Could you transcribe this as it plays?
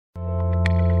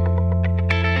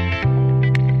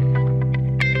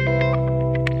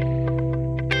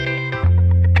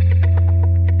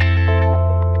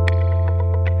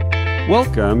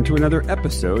Welcome to another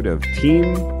episode of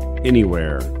Team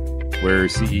Anywhere, where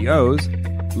CEOs,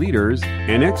 leaders,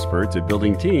 and experts at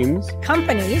building teams,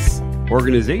 companies,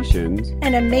 organizations,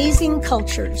 and amazing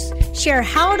cultures share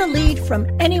how to lead from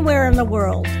anywhere in the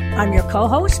world. I'm your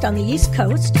co-host on the East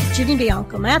Coast, Ginny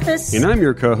Bianco Mathis. And I'm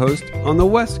your co-host on the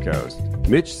West Coast,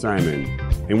 Mitch Simon.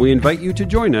 And we invite you to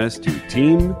join us to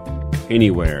Team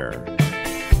Anywhere.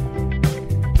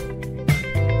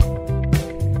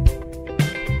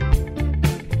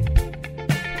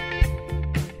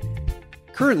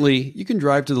 Currently, you can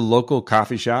drive to the local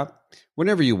coffee shop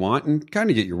whenever you want and kind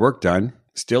of get your work done.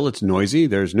 Still, it's noisy.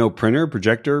 There's no printer,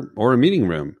 projector, or a meeting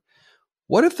room.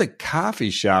 What if the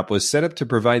coffee shop was set up to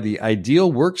provide the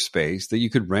ideal workspace that you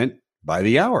could rent by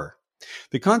the hour?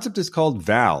 The concept is called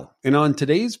Val, and on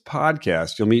today's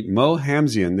podcast, you'll meet Mo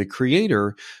Hamzian, the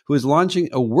creator who is launching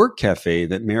a work cafe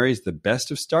that marries the best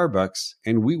of Starbucks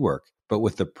and WeWork, but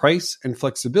with the price and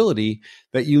flexibility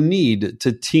that you need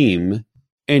to team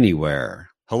anywhere.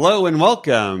 Hello and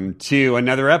welcome to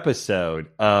another episode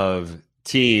of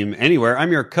Team Anywhere.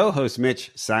 I'm your co-host, Mitch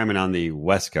Simon, on the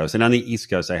West Coast. And on the East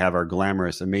Coast, I have our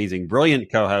glamorous, amazing, brilliant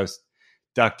co-host,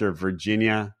 Dr.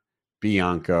 Virginia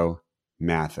Bianco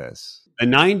Mathis. The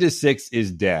 9 to 6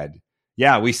 is dead.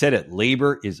 Yeah, we said it.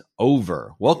 Labor is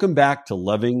over. Welcome back to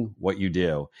loving what you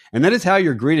do. And that is how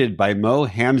you're greeted by Mo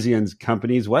Hamzian's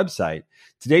company's website.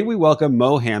 Today, we welcome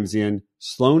Mo Hamzian,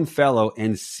 Sloan Fellow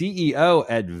and CEO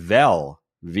at Vel,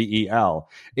 V-E-L,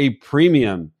 a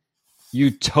premium,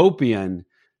 utopian,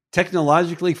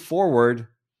 technologically forward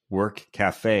work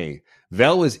cafe.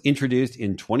 Vel was introduced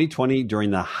in 2020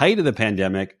 during the height of the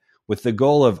pandemic with the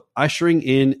goal of ushering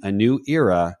in a new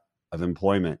era of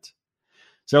employment.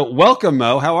 So welcome,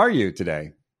 Mo. How are you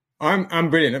today? I'm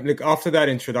brilliant. Look, after that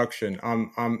introduction,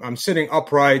 I'm sitting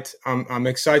upright. I'm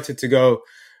excited to go.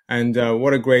 And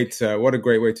what a great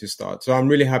way to start. So I'm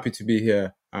really happy to be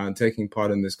here and taking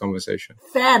part in this conversation.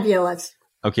 Fabulous.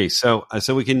 Okay, so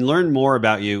we can learn more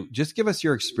about you. Just give us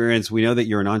your experience. We know that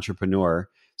you're an entrepreneur.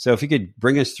 So if you could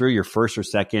bring us through your first or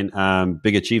second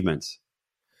big achievements.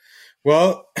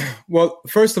 Well,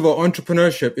 first of all,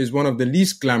 entrepreneurship is one of the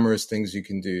least glamorous things you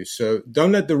can do. So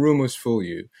don't let the rumors fool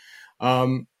you.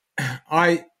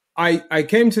 I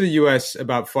came to the US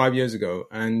about 5 years ago,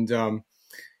 and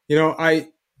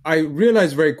I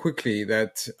realized very quickly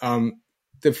that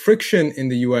the friction in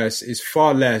the US is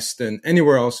far less than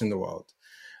anywhere else in the world.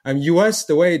 US,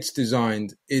 the way it's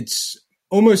designed, it's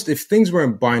almost, if things were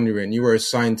in binary and you were a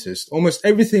scientist, almost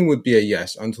everything would be a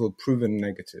yes until proven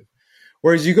negative.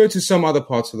 Whereas you go to some other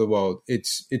parts of the world,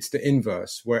 it's the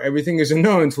inverse, where everything is a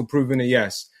no until proven a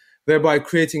yes, thereby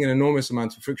creating an enormous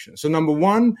amount of friction. So number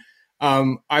one,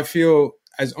 I feel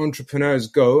as entrepreneurs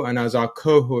go and as our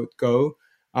cohort go,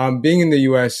 being in the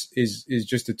US is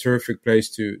just a terrific place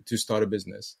to start a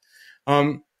business.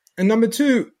 And number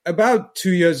two, about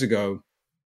 2 years ago,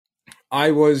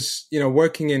 I was,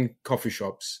 working in coffee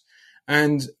shops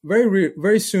and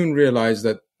very soon realized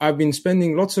that I've been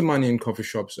spending lots of money in coffee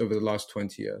shops over the last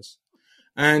 20 years.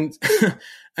 And,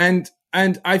 and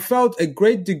I felt a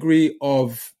great degree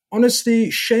of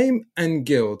honesty, shame and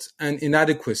guilt and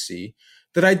inadequacy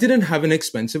that I didn't have an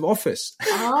expensive office.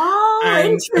 Oh,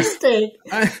 interesting.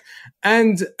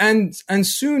 And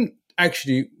soon,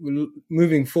 actually,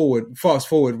 fast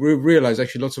forward, we realized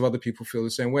actually lots of other people feel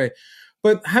the same way.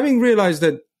 But having realized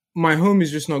that my home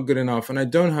is just not good enough and I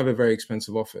don't have a very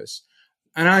expensive office,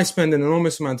 and I spend an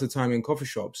enormous amount of time in coffee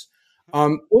shops,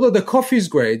 although the coffee is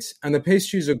great and the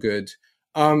pastries are good,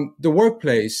 the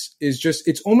workplace is just,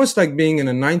 it's almost like being in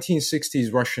a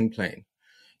 1960s Russian plane.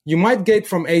 You might get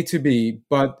from A to B,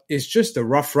 but it's just a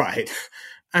rough ride.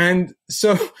 And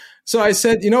so I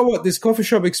said, you know what, this coffee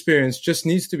shop experience just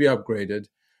needs to be upgraded.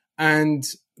 And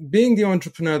being the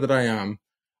entrepreneur that I am,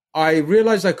 I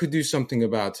realized I could do something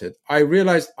about it. I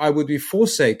realized I would be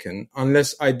forsaken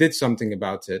unless I did something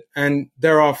about it. And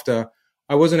thereafter,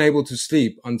 I wasn't able to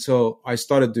sleep until I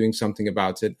started doing something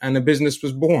about it. And a business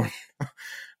was born.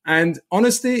 And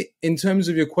honestly, in terms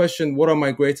of your question, what are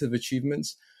my greatest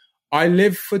achievements? I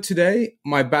live for today.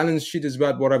 My balance sheet is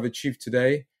about what I've achieved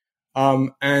today.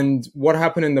 And what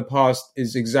happened in the past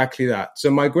is exactly that. So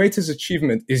my greatest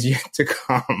achievement is yet to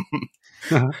come.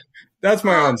 That's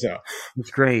my answer. That's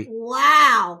great.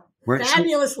 Wow.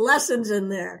 Fabulous lessons in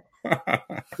there.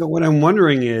 So what I'm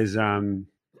wondering is,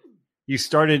 you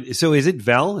started, so is it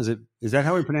Vel? Is that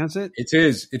how we pronounce it? It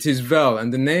is Vel.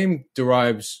 And the name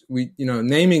derives,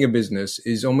 naming a business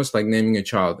is almost like naming a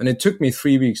child. And it took me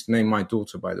 3 weeks to name my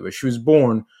daughter, by the way. She was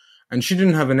born and she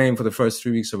didn't have a name for the first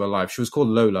 3 weeks of her life. She was called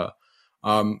Lola.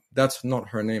 That's not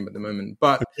her name at the moment,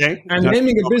 but, okay. And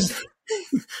naming a business,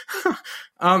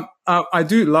 I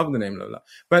do love the name Lola,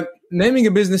 but naming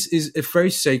a business is a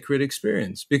very sacred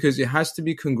experience because it has to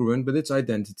be congruent with its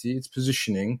identity, its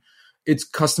positioning, its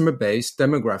customer base,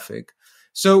 demographic.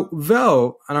 So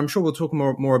Vel, and I'm sure we'll talk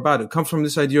more about it, comes from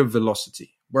this idea of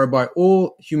velocity, whereby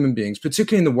all human beings,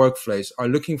 particularly in the workplace, are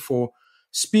looking for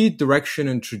speed, direction,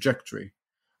 and trajectory.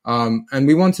 And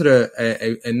we wanted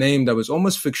a name that was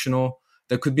almost fictional,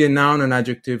 that could be a noun and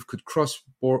adjective, could cross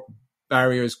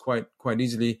barriers quite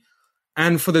easily,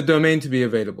 and for the domain to be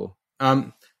available.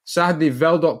 Sadly,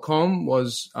 Vel.com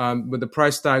was with a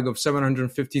price tag of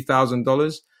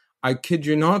 $750,000. I kid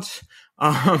you not.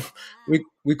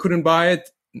 We couldn't buy it.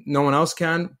 No one else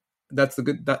can. That's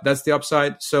the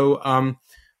upside. So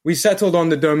we settled on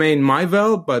the domain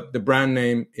MyVel, but the brand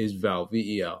name is Vel,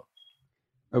 VEL.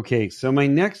 Okay, so my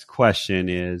next question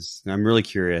is, I'm really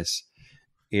curious,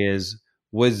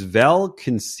 was Vel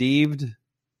conceived?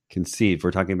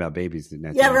 We're talking about babies.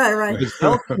 Yeah, right. Was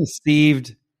Vel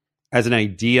conceived as an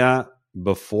idea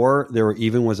before there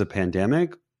even was a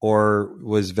pandemic, or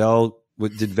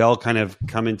did Vel kind of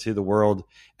come into the world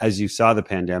as you saw the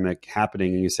pandemic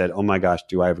happening and you said, "Oh my gosh,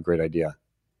 do I have a great idea"?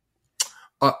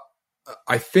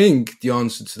 I think the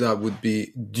answer to that would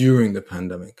be during the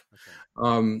pandemic.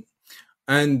 Okay.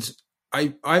 And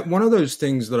I one of those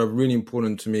things that are really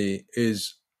important to me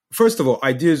is, first of all,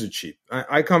 ideas are cheap.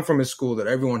 I come from a school that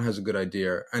everyone has a good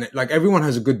idea, and everyone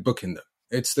has a good book in them.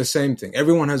 It's the same thing.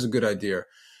 Everyone has a good idea.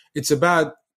 It's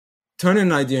about turning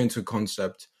an idea into a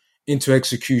concept, into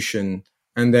execution,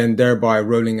 and then thereby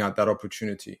rolling out that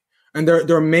opportunity. And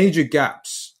there are major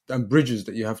gaps and bridges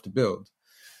that you have to build.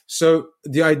 So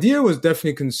the idea was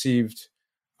definitely conceived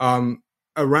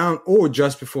around or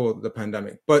just before the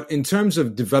pandemic. But in terms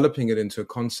of developing it into a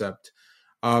concept,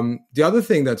 the other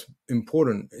thing that's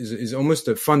important is almost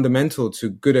a fundamental to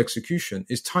good execution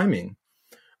is timing.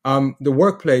 The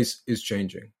workplace is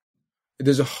changing.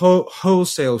 There's a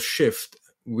wholesale shift,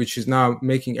 which is now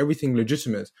making everything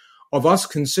legitimate, of us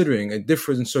considering a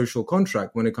different social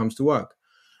contract when it comes to work.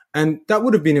 And that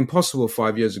would have been impossible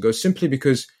 5 years ago, simply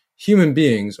because human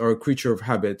beings are a creature of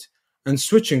habit and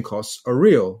switching costs are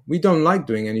real. We don't like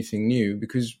doing anything new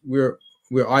because we're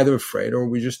either afraid or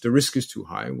the risk is too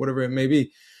high, whatever it may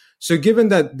be. So given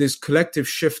that this collective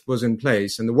shift was in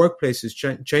place and the workplace is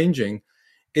changing,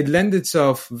 it lent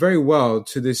itself very well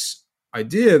to this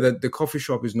idea that the coffee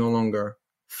shop is no longer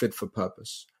fit for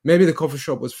purpose. Maybe the coffee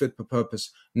shop was fit for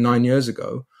purpose 9 years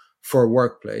ago for a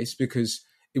workplace because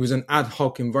it was an ad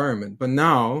hoc environment. But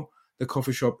now the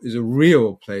coffee shop is a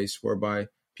real place whereby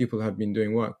people have been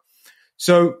doing work.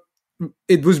 So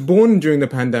it was born during the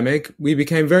pandemic. We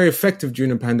became very effective during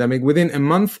the pandemic. Within a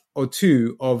month or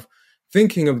two of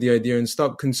thinking of the idea and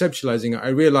start conceptualizing it, I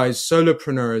realized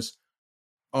solopreneurs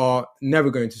are never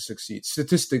going to succeed.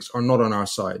 Statistics are not on our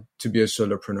side to be a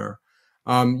solopreneur.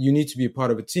 You need to be a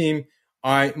part of a team.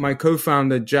 My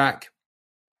co-founder, Jack,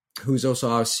 who's also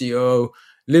our CEO,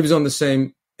 lives on the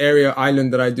same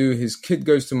island that I do. His kid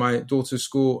goes to my daughter's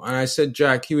school. And I said,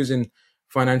 Jack, he was in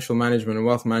financial management and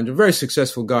wealth management, very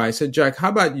successful guy. I said, Jack, how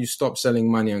about you stop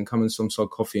selling money and come and sell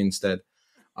coffee instead?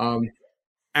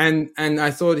 And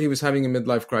I thought he was having a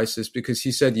midlife crisis because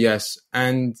he said yes.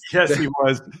 And yes, he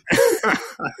was.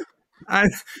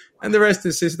 and the rest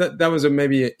is that was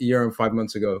maybe a year and 5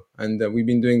 months ago. And we've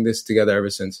been doing this together ever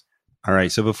since. All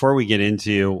right. So before we get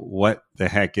into what the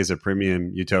heck is a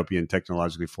premium utopian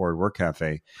technologically forward work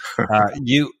cafe,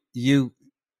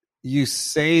 you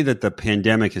say that the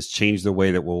pandemic has changed the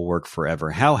way that we'll work forever.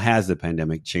 How has the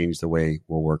pandemic changed the way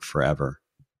we'll work forever?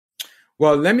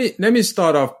 Well, let me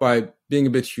start off by being a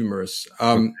bit humorous.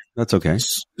 That's okay.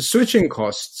 Switching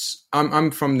costs. I'm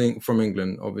from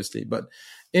England, obviously, but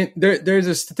there's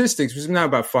a statistics which is now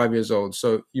about 5 years old.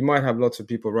 So you might have lots of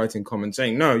people writing comments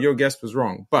saying, "No, your guest was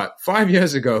wrong." But 5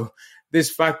 years ago, this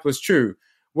fact was true,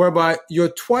 whereby you're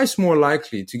twice more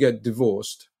likely to get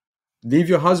divorced, leave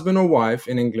your husband or wife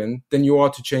in England than you are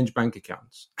to change bank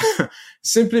accounts.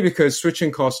 Simply because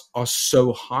switching costs are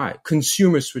so high.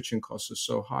 Consumer switching costs are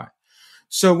so high.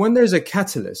 So when there's a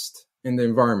catalyst in the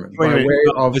environment,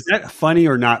 is that funny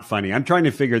or not funny? I'm trying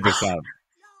to figure this out.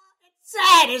 It's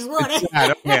sad is what it is.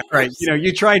 Sad. Okay, right.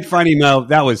 You tried funny, Mel.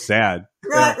 That was sad.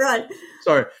 Right.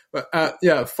 Sorry. But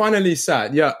finally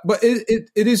sad. Yeah. But it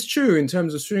is true in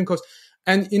terms of switching costs.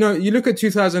 And, you look at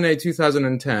 2008,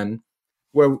 2010,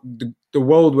 where the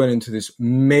world went into this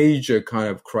major kind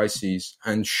of crises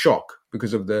and shock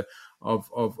because of the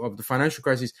financial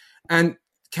crisis, and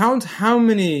count how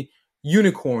many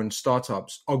unicorn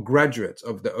startups are graduates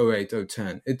of the 08,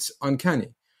 010. It's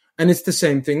uncanny. And it's the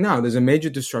same thing now. There's a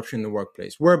major disruption in the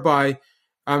workplace whereby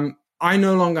I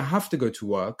no longer have to go to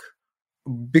work.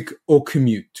 or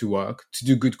commute to work to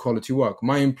do good quality work.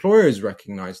 My employers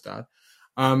recognize that.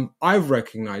 I've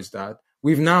recognized that.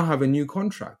 We've now have a new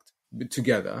contract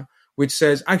together, which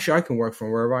says, actually, I can work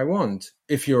from wherever I want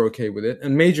if you're okay with it.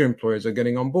 And major employers are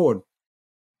getting on board.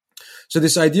 So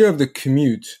this idea of the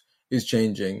commute is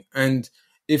changing. And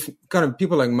if kind of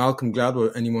people like Malcolm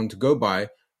Gladwell, anyone to go by,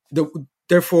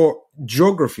 therefore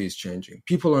geography is changing.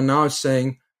 People are now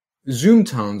saying Zoom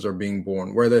towns are being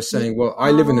born, where they're saying, well,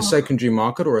 I live in a secondary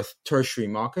market or a tertiary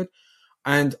market,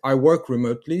 and I work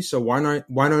remotely. So why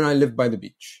don't I live by the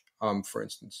beach, for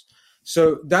instance?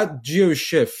 So that geo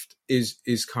shift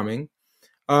is coming.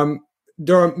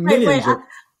 There are millions of...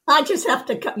 I just have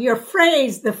to,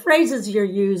 the phrases you're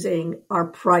using are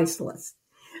priceless.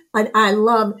 And I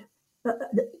love,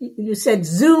 you said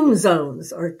Zoom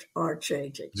zones are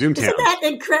changing. Zoom towns. Isn't that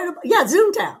incredible? Yeah,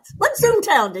 Zoom towns. What Zoom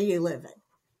town do you live in?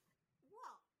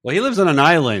 Well, he lives on an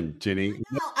island, Ginny.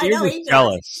 I know he does.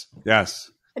 Jealous.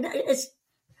 Yes. It's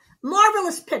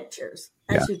marvelous pictures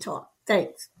as you talk.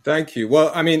 Thanks. Thank you.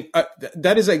 Well, I mean,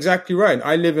 that is exactly right.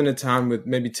 I live in a town with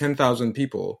maybe 10,000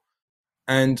 people.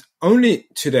 And only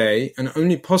today, and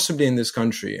only possibly in this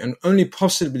country, and only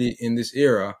possibly in this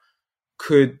era,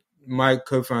 could my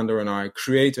co-founder and I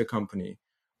create a company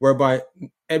whereby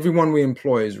everyone we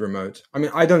employ is remote. I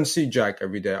mean, I don't see Jack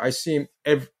every day. I see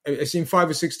him 5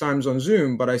 or 6 times on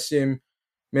Zoom, but I see him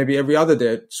maybe every other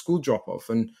day at school drop-off.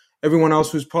 And everyone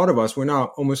else who's part of us, we're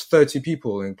now almost 30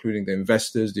 people, including the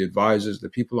investors, the advisors, the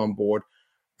people on board.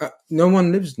 No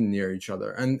one lives near each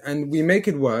other. And we make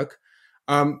it work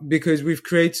because we've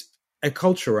created a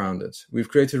culture around it. We've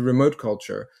created a remote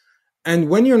culture. And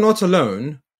when you're not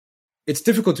alone, it's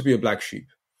difficult to be a black sheep.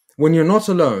 When you're not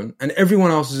alone and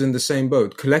everyone else is in the same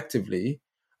boat collectively,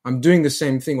 I'm doing the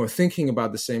same thing or thinking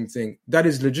about the same thing, that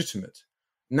is legitimate.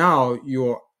 Now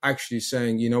you're actually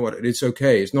saying, you know what, it's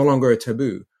okay. It's no longer a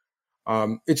taboo.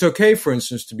 It's okay, for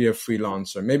instance, to be a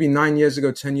freelancer. Maybe 9 years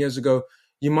ago, 10 years ago,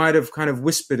 you might have kind of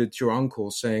whispered it to your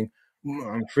uncle saying,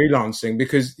 I'm freelancing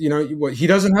because, you know, he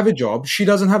doesn't have a job. She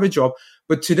doesn't have a job.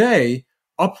 But today,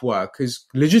 Upwork has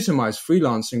legitimized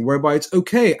freelancing, whereby it's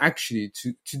okay actually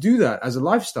to do that as a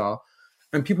lifestyle,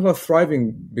 and people are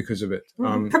thriving because of it.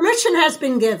 Permission has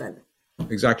been given.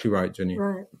 Exactly right, Jenny.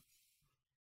 Right.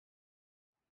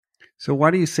 So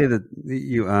why do you say that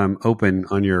you open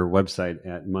on your website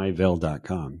at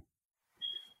myvel.com?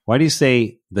 Why do you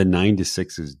say the 9 to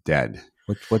 6 is dead?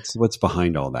 What's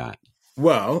behind all that?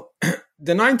 Well,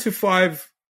 the 9 to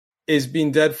 5 is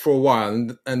been dead for a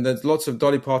while, and there's lots of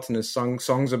Dolly Parton has sung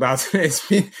songs about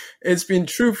it. It's been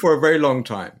true for a very long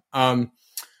time.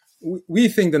 We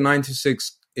think the 9 to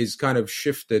 6 is kind of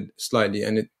shifted slightly,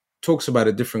 and it talks about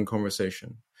a different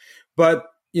conversation. But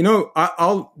you know,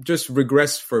 I'll just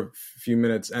regress for a few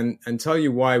minutes and tell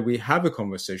you why we have a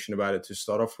conversation about it to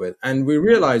start off with. And we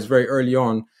realized very early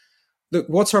on, look,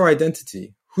 what's our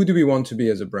identity? Who do we want to be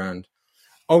as a brand?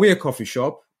 Are we a coffee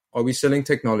shop? Are we selling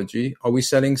technology? Are we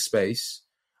selling space?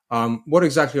 What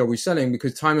exactly are we selling?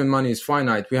 Because time and money is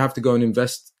finite. We have to go and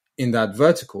invest in that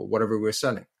vertical, whatever we're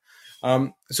selling.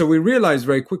 So we realized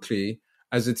very quickly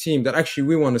as a team that actually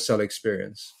we want to sell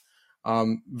experience.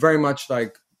 Very much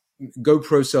like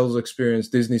GoPro sells experience,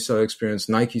 Disney sells experience,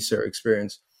 Nike sells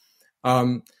experience.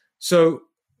 So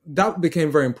that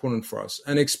became very important for us.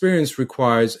 And experience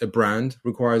requires a brand,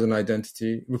 requires an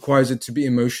identity, requires it to be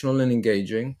emotional and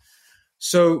engaging.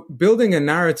 So building a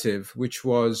narrative which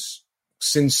was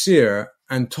sincere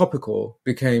and topical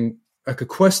became like a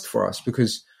quest for us,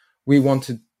 because we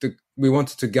wanted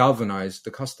to galvanize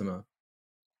the customer.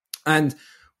 And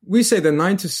we say the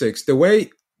 9 to 6, the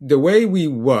way we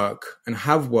work and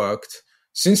have worked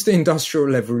since the Industrial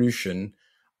Revolution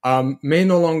may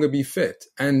no longer be fit.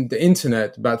 And the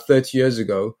internet about 30 years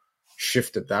ago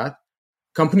shifted that.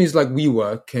 Companies like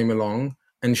WeWork came along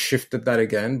and shifted that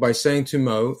again by saying to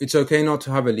Mo, it's okay not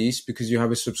to have a lease because you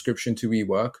have a subscription to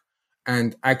WeWork.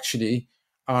 And actually,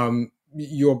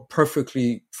 you're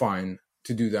perfectly fine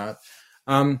to do that.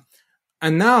 And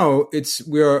now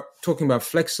we're talking about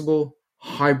flexible,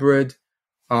 hybrid,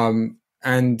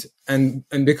 and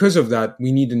because of that,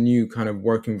 we need a new kind of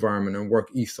work environment and work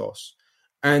ethos.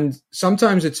 And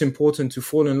sometimes it's important to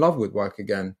fall in love with work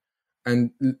again.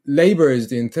 And labor is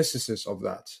the antithesis of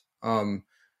that.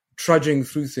 Trudging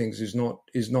through things is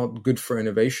not good for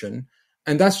innovation.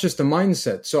 And that's just a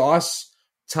mindset. So us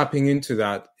tapping into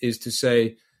that is to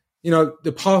say, you know,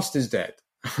 the past is dead.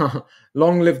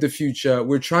 Long live the future.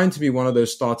 We're trying to be one of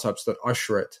those startups that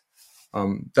usher it.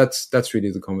 That's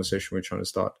really the conversation we're trying to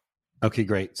start. Okay,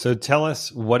 great. So tell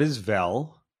us, what is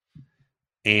Vel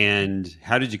and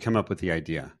how did you come up with the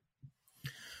idea?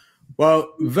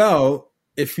 Well, Vel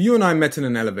if you and I met in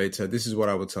an elevator, this is what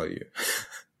I would tell you.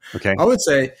 Okay. I would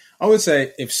say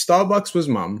if Starbucks was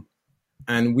mum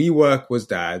and WeWork was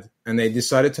dad and they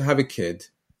decided to have a kid,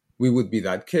 we would be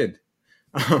that kid.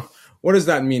 What does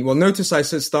that mean? Well, notice I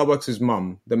said Starbucks is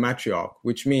mum, the matriarch,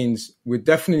 which means we're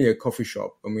definitely a coffee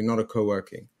shop and we're not a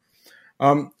co-working.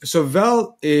 So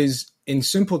Vel is, in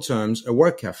simple terms, a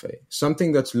work cafe,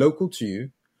 something that's local to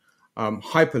you,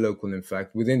 hyper-local, in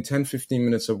fact, within 10, 15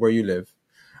 minutes of where you live,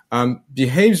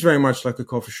 behaves very much like a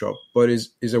coffee shop, but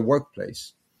is a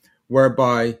workplace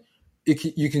whereby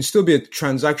you can still be a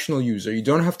transactional user. You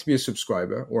don't have to be a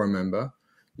subscriber or a member.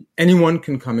 Anyone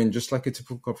can come in just like a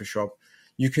typical coffee shop.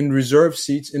 You can reserve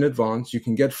seats in advance. You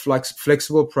can get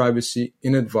flexible privacy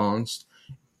in advance.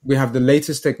 We have the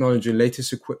latest technology,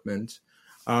 latest equipment.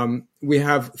 We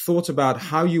have thought about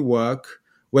how you work,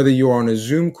 whether you're on a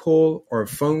Zoom call or a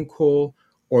phone call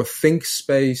or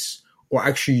ThinkSpace, or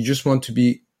actually you just want to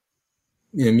be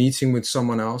meeting with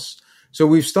someone else. So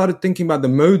we've started thinking about the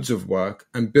modes of work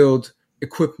and build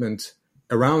equipment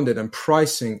around it and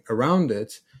pricing around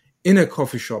it in a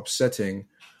coffee shop setting,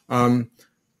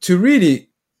 to really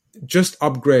just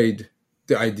upgrade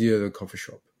the idea of the coffee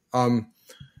shop.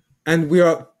 And we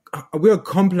are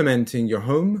complementing your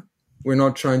home. We're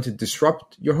not trying to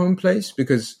disrupt your home place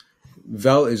because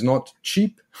Vel is not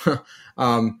cheap.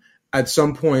 At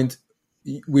some point,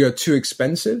 we are too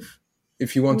expensive.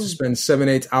 If you want to spend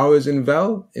 7-8 hours in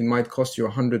Vel, it might cost you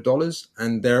 $100.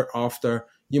 And thereafter,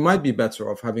 you might be better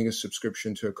off having a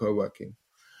subscription to a co-working.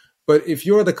 But if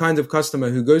you're the kind of customer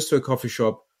who goes to a coffee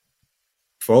shop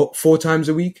four times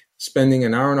a week, spending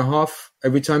an hour and a half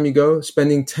every time you go,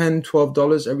 spending $10,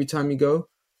 $12 every time you go,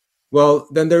 well,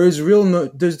 then there's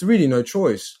really no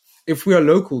choice. If we are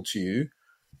local to you,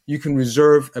 you can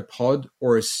reserve a pod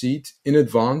or a seat in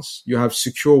advance. You have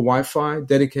secure Wi-Fi,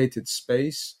 dedicated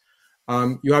space.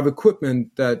 You have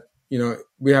equipment that,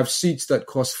 we have seats that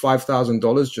cost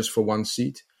 $5,000 just for one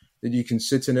seat that you can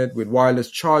sit in it with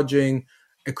wireless charging,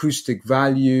 acoustic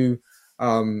value,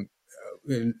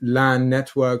 LAN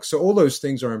network. So all those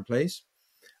things are in place.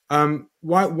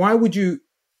 Why would you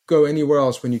go anywhere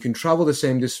else when you can travel the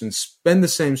same distance, spend the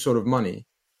same sort of money,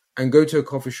 and go to a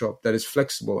coffee shop that is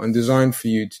flexible and designed for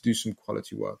you to do some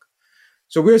quality work?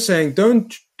 So we're saying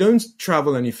don't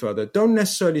travel any further. Don't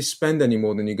necessarily spend any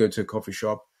more than you go to a coffee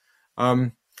shop.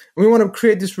 We want to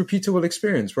create this repeatable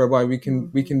experience whereby we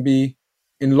can be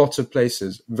in lots of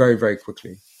places very, very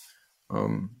quickly.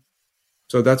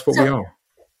 So that's what we are.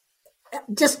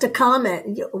 Just to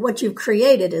comment, what you've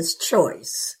created is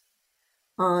choice.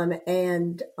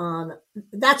 And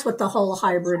that's what the whole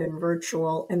hybrid and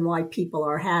virtual and why people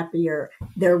are happier.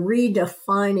 They're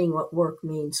redefining what work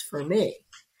means for me.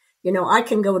 I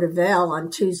can go to Vel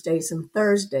on Tuesdays and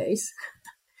Thursdays,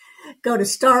 go to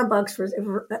Starbucks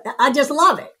I just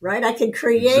love it, right? I can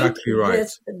create exactly right.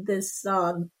 this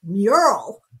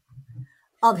mural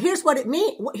of here's what it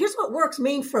means. Here's what works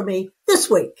mean for me this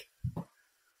week.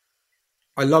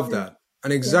 I love that.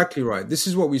 And exactly right. This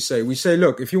is what we say. We say,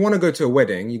 look, if you want to go to a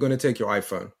wedding, you're going to take your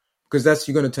iPhone because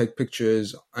you're going to take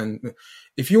pictures. And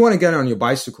if you want to get on your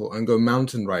bicycle and go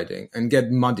mountain riding and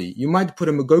get muddy, you might put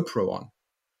a GoPro on.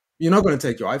 You're not going to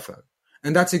take your iPhone.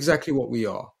 And that's exactly what we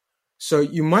are. So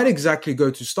you might exactly go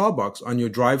to Starbucks on your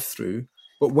drive-through,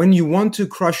 but when you want to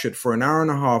crush it for an hour and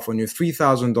a half on your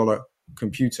 $3,000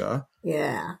 computer,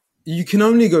 you can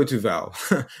only go to Vel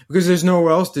because there's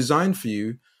nowhere else designed for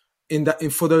you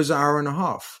for those hour and a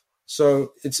half.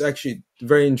 So it's actually a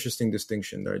very interesting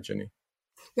distinction there, Jenny.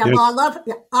 Yeah, well, I love,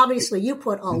 obviously you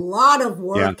put a lot of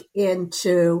work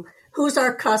into who's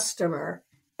our customer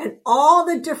and all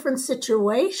the different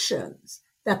situations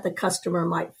that the customer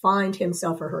might find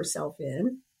himself or herself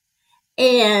in.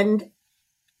 And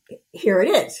here it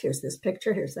is. Here's this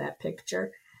picture. Here's that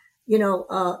picture.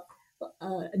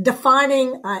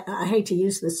 Defining, I hate to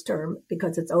use this term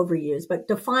because it's overused, but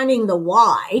defining the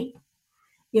why.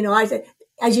 I said,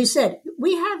 as you said,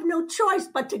 we have no choice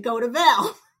but to go to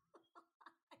Vel.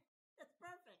 That's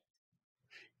perfect.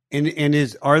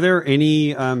 And are there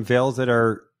any Vels that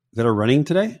are running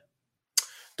today?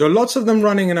 There are lots of them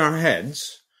running in our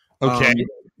heads. Okay.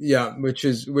 Which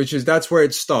is that's where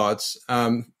it starts.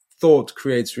 Thought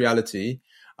creates reality.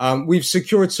 We've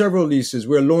secured several leases.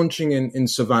 We're launching in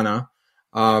Savannah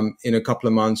in a couple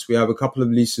of months. We have a couple of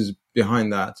leases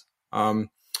behind that.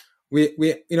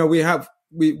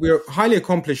 We're highly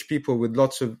accomplished people with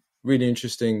lots of really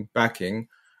interesting backing,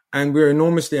 and we're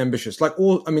enormously ambitious.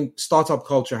 Startup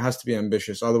culture has to be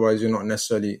ambitious. Otherwise, you're not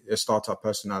necessarily a startup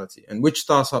personality. And which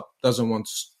startup doesn't want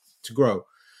to grow?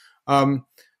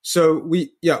 So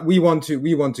we want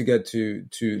to get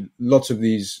to lots of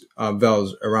these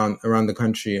VELs around the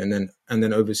country and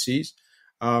then overseas.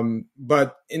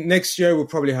 But next year we'll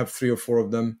probably have 3 or 4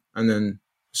 of them, and then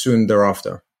soon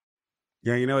thereafter.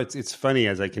 Yeah, it's funny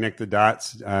as I connect the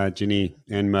dots, Ginny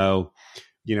and Mo.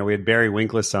 We had Barry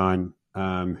Winkles on,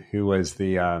 who was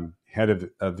the head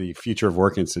of the Future of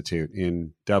Work Institute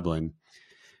in Dublin,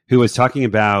 who was talking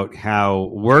about how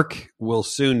work will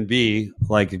soon be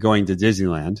like going to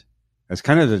Disneyland, as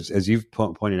kind of as you've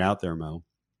pointed out there, Mo.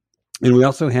 And we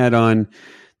also had on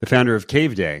the founder of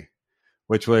Cave Day,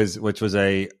 which was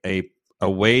a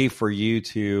way for you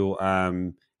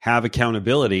to have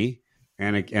accountability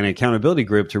and an accountability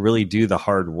group to really do the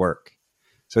hard work.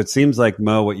 So it seems like,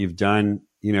 Mo, what you've done,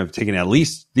 taken at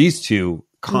least these 2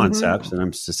 concepts, and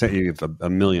I'm just saying you have a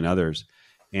million others,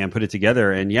 and put it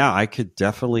together. And yeah, I could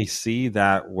definitely see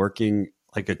that working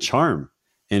like a charm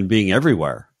and being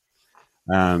everywhere.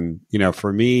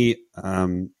 For me,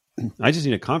 I just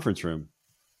need a conference room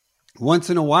once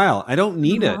in a while. I don't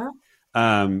need it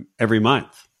every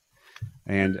month.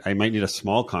 And I might need a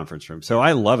small conference room. So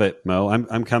I love it, Mo.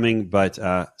 I'm coming, but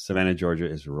Savannah, Georgia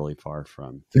is really far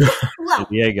from San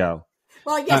Diego.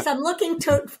 Well, yes, I'm looking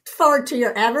forward to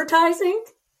your advertising.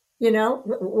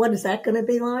 What is that going to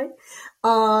be like?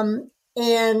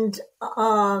 And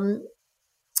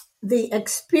the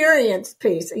experience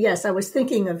piece. Yes, I was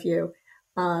thinking of you,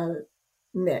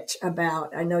 Mitch,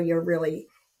 I know you're really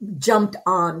jumped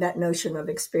on that notion of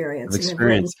experience. And have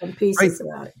written some pieces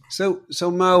about it.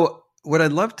 So Mo, what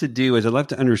I'd love to do is I'd love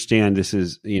to understand, this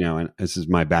is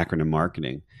my background in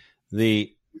marketing.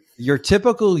 Your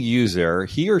typical user,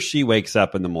 he or she wakes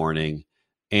up in the morning,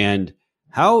 and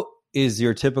how is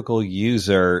your typical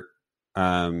user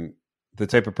the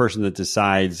type of person that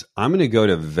decides, I'm going to go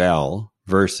to VEL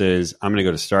versus I'm going to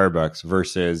go to Starbucks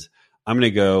versus I'm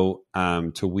going to go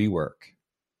to WeWork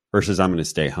versus I'm going to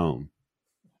stay home?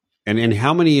 And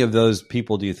how many of those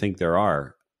people do you think there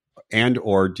are? And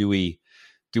or do we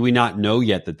not know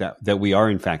yet that we are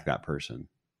in fact that person?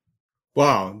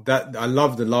 Wow, I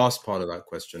love the last part of that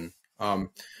question.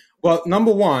 Well,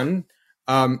 number one,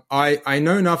 I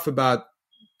know enough about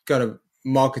kind of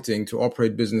marketing to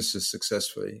operate businesses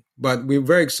successfully, but we're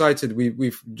very excited.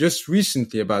 We've just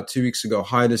recently, about 2 weeks ago,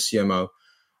 hired a CMO,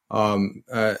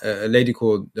 a lady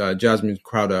called Jasmine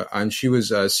Crowder, and she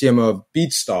was a CMO of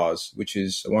BeatStars, which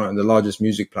is one of the largest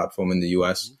music platform in the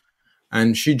US. Mm-hmm.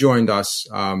 And she joined us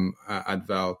at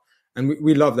VEL, and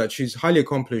we love that. She's highly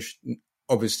accomplished,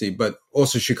 obviously, but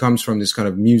also she comes from this kind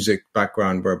of music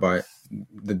background whereby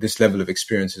this level of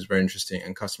experience is very interesting,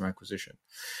 and customer acquisition.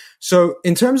 So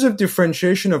in terms of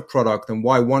differentiation of product and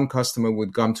why one customer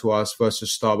would come to us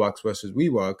versus Starbucks versus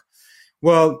WeWork,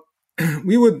 well,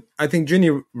 I think Ginny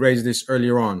raised this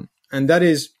earlier on, and that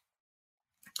is,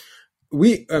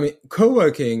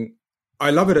 co-working, I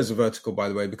love it as a vertical, by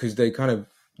the way, because they kind of,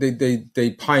 they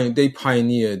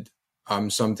pioneered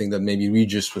something that maybe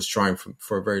Regus was trying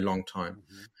for a very long time.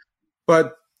 Mm-hmm.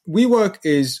 But WeWork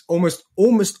is almost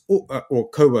or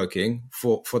co-working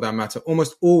for that matter,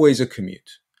 almost always a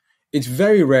commute. It's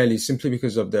very rarely, simply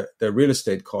because of the real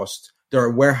estate cost, they're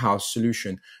a warehouse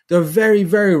solution. They're very,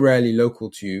 very rarely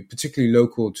local to you, particularly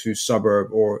local to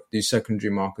suburb or the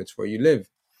secondary markets where you live.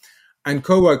 And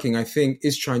co-working, I think,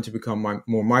 is trying to become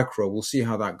more micro. We'll see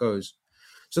how that goes.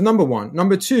 So number one.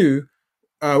 Number two,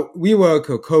 WeWork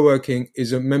or co-working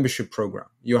is a membership program.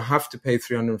 You have to pay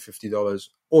 $350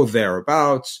 or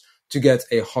thereabouts to get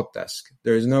a hot desk.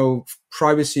 There is no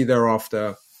privacy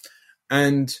thereafter.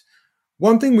 And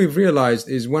one thing we've realized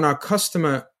is when our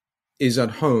customer is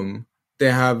at home,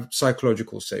 they have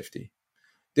psychological safety.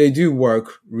 They do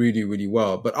work really, really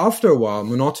well. But after a while,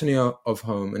 monotony of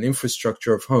home and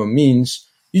infrastructure of home means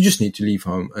you just need to leave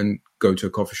home and go to a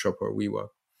coffee shop or a WeWork.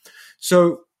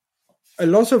 So a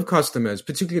lot of customers,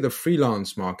 particularly the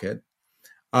freelance market,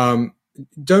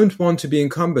 don't want to be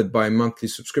encumbered by a monthly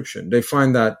subscription. They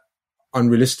find that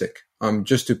unrealistic,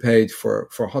 just to pay for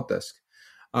a hot desk.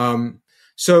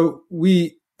 So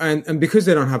and because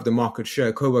they don't have the market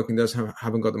share, co-working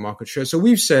haven't got the market share. So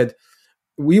we've said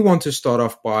we want to start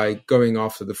off by going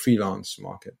after the freelance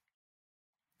market,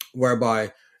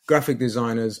 whereby graphic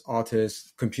designers,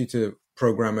 artists, computer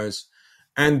programmers,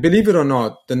 and believe it or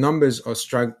not, the numbers are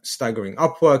staggering.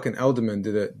 Upwork and Elderman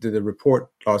did a report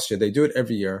last year. They do it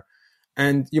every year.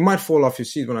 And you might fall off your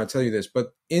seat when I tell you this,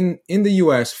 but in the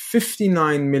US,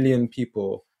 59 million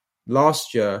people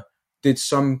last year did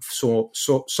some form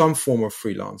of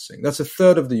freelancing. That's a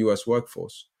third of the US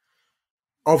workforce,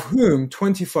 of whom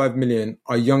 25 million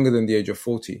are younger than the age of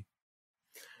 40.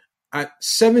 At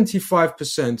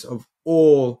 75% of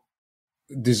all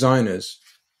designers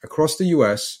across the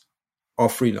US are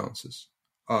freelancers.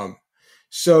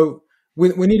 So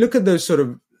when you look at those sort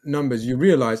of numbers, you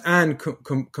realize, and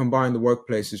combine the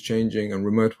workplace is changing and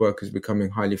remote work is becoming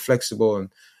highly flexible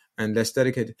and less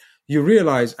dedicated, you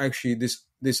realize actually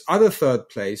this other third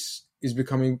place is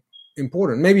becoming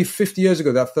important. Maybe 50 years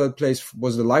ago, that third place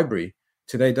was the library.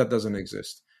 Today, that doesn't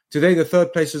exist. Today, the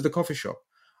third place is the coffee shop.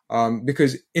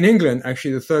 Because in England,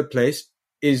 actually, the third place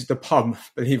is the pub,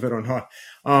 believe it or not.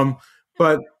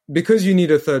 But because you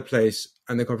need a third place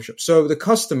and the coffee shop. So the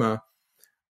customer,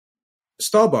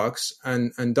 Starbucks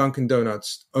and Dunkin'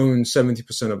 Donuts own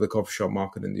 70% of the coffee shop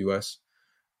market in the US.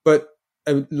 But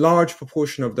a large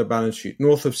proportion of their balance sheet,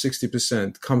 north of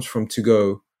 60%, comes from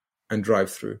to-go and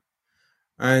drive-through.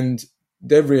 And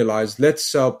they've realized, let's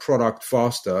sell product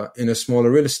faster in a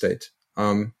smaller real estate.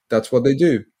 That's what they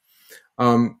do.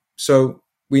 So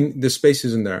the space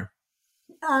isn't there.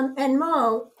 And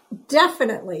Mo,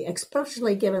 definitely,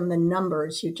 especially given the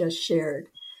numbers you just shared,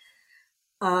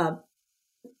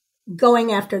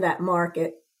 going after that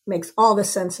market makes all the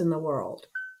sense in the world.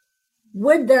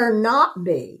 Would there not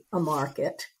be a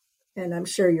market, and I'm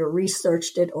sure you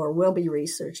researched it or will be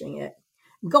researching it,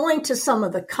 going to some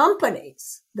of the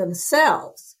companies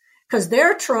themselves, because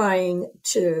they're trying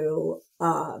to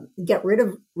get rid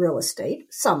of real estate,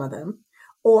 some of them,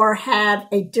 or have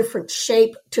a different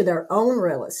shape to their own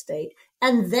real estate,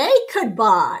 and they could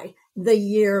buy the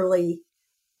yearly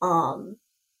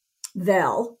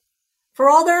VEL for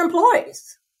all their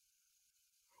employees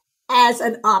as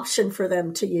an option for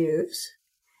them to use,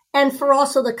 and for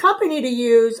also the company to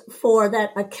use for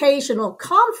that occasional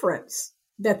conference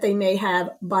that they may have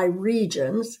by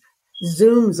regions,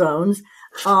 Zoom zones,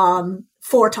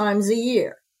 4 times a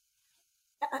year.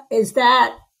 Is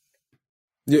that?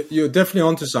 You're definitely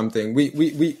onto something.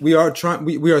 We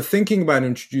are thinking about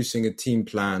introducing a team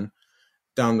plan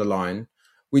down the line.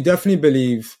 We definitely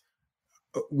believe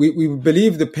we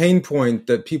believe the pain point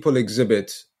that people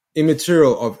exhibit,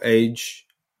 immaterial of age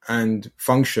and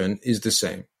function, is the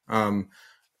same. And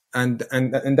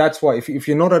that's why if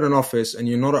you're not at an office and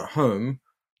you're not at home,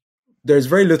 there's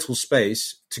very little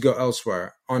space to go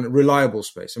elsewhere on reliable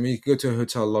space. I mean, you can go to a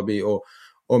hotel lobby or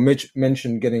Mitch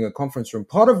mentioned getting a conference room.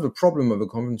 Part of the problem of a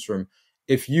conference room,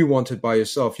 if you want it by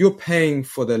yourself, you're paying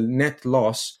for the net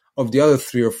loss of the other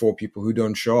 3 or 4 people who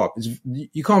don't show up.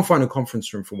 You can't find a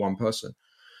conference room for one person.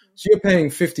 So you're paying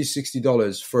 $50,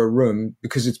 $60 for a room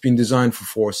because it's been designed for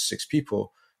 4 or 6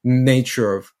 people.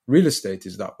 Nature of real estate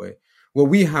is that way. Well,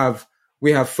 we have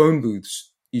phone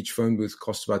booths. Each phone booth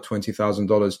costs about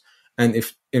 $20,000. And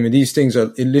these things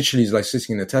it literally is like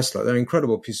sitting in a Tesla. They're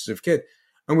incredible pieces of kit.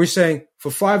 And we're saying for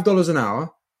 $5 an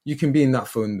hour, you can be in that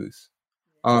phone booth.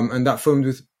 And that phone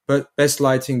booth, best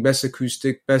lighting, best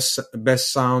acoustic, best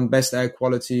sound, best air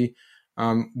quality,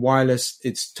 wireless.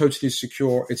 It's totally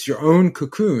secure. It's your own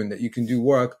cocoon that you can do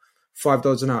work,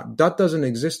 $5 an hour. That doesn't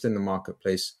exist in the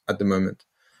marketplace at the moment.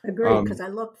 Agreed, because I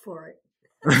looked for it.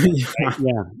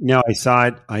 Yeah. No, I saw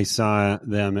it. I saw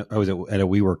them. I was at a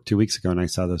WeWork 2 weeks ago, and I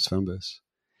saw those phone booths.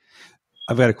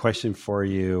 I've got a question for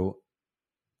you,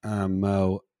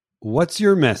 Mo. What's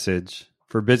your message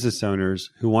for business owners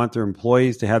who want their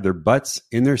employees to have their butts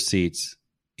in their seats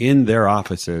in their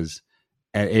offices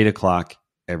at 8:00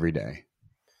 every day?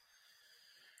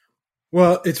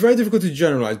 Well, it's very difficult to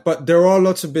generalize, but there are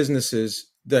lots of businesses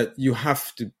that you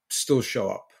have to still show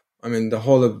up. I mean, the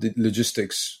whole of the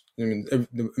logistics. I mean,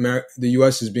 the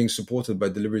US is being supported by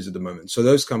deliveries at the moment. So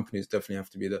those companies definitely have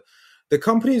to be there. The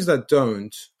companies that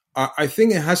don't, I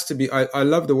think it has to be, I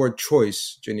love the word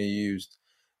choice, Jenny used.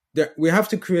 We have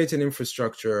to create an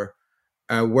infrastructure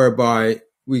whereby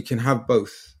we can have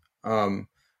both,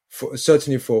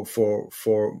 certainly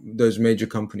for those major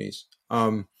companies.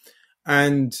 And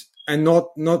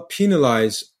not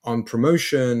penalize on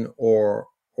promotion or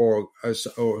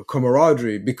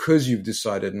camaraderie because you've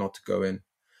decided not to go in.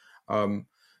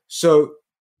 So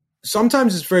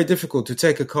sometimes it's very difficult to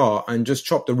take a car and just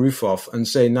chop the roof off and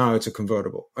say, now it's a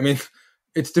convertible. I mean,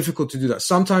 it's difficult to do that.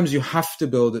 Sometimes you have to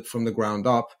build it from the ground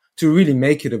up to really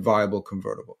make it a viable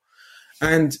convertible.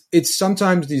 And it's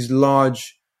sometimes these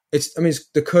large, it's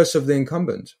the curse of the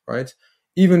incumbent, right?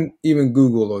 Even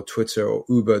Google or Twitter or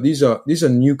Uber, these are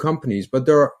new companies, but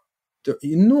they're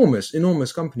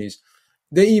enormous companies.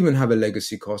 They even have a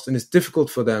legacy cost, and it's difficult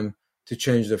for them to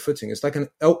change their footing. It's like an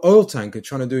oil tanker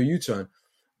trying to do a U-turn.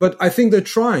 But I think they're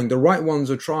trying. The right ones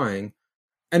are trying.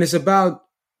 And it's about,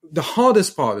 the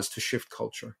hardest part is to shift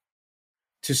culture.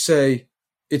 To say,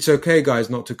 it's okay,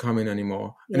 guys, not to come in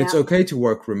anymore. Yeah. And it's okay to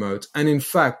work remote. And in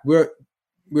fact, we're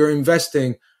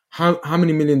investing how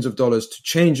many millions of dollars to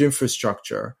change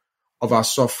infrastructure of our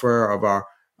software, of our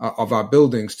of our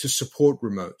buildings to support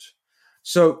remote.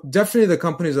 So definitely the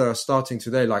companies that are starting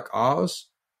today, like ours,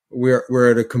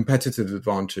 we're at a competitive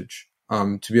advantage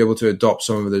to be able to adopt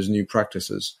some of those new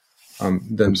practices than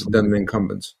the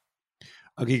incumbents.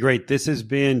 Okay, great. This has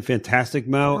been fantastic,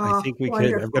 Mo. I think we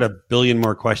wonderful. could. I've got a billion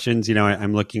more questions.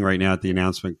 I'm looking right now at the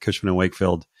announcement. Cushman &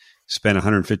 Wakefield spent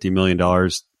 $150 million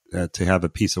to have a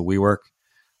piece of WeWork.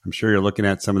 I'm sure you're looking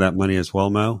at some of that money as well,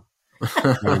 Mo.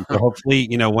 So hopefully,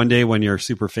 one day when you're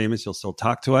super famous, you'll still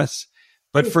talk to us.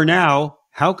 But for now,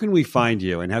 how can we find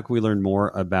you and how can we learn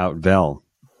more about Vel?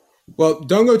 Well,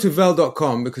 don't go to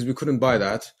vel.com because we couldn't buy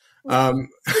that.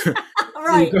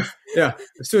 Right. Yeah,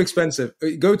 it's too expensive.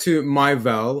 Go to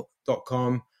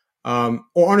myvel.com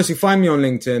or honestly, find me on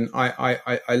LinkedIn.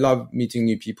 I love meeting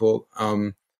new people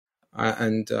and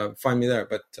find me there.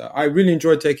 But I really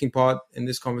enjoyed taking part in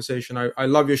this conversation. I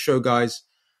love your show, guys,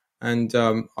 and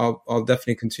I'll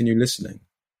definitely continue listening.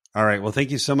 All right. Well,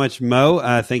 thank you so much, Mo.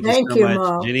 Thank you so much,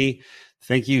 Mo. Ginny.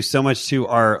 Thank you so much to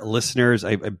our listeners.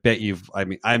 I bet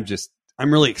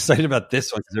I'm really excited about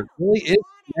this one because it really is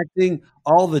connecting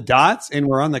all the dots, and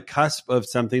we're on the cusp of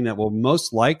something that will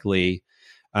most likely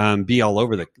be all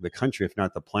over the country, if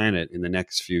not the planet, in the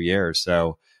next few years.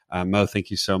 So, Mo, thank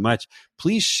you so much.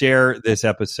 Please share this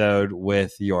episode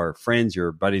with your friends,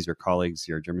 your buddies, your colleagues,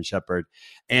 your German Shepherd,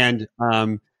 and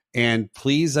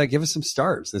please give us some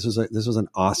stars. This was an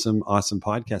awesome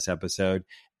podcast episode,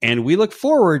 and we look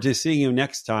forward to seeing you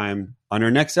next time on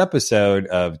our next episode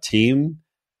of Team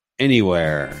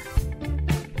Anywhere.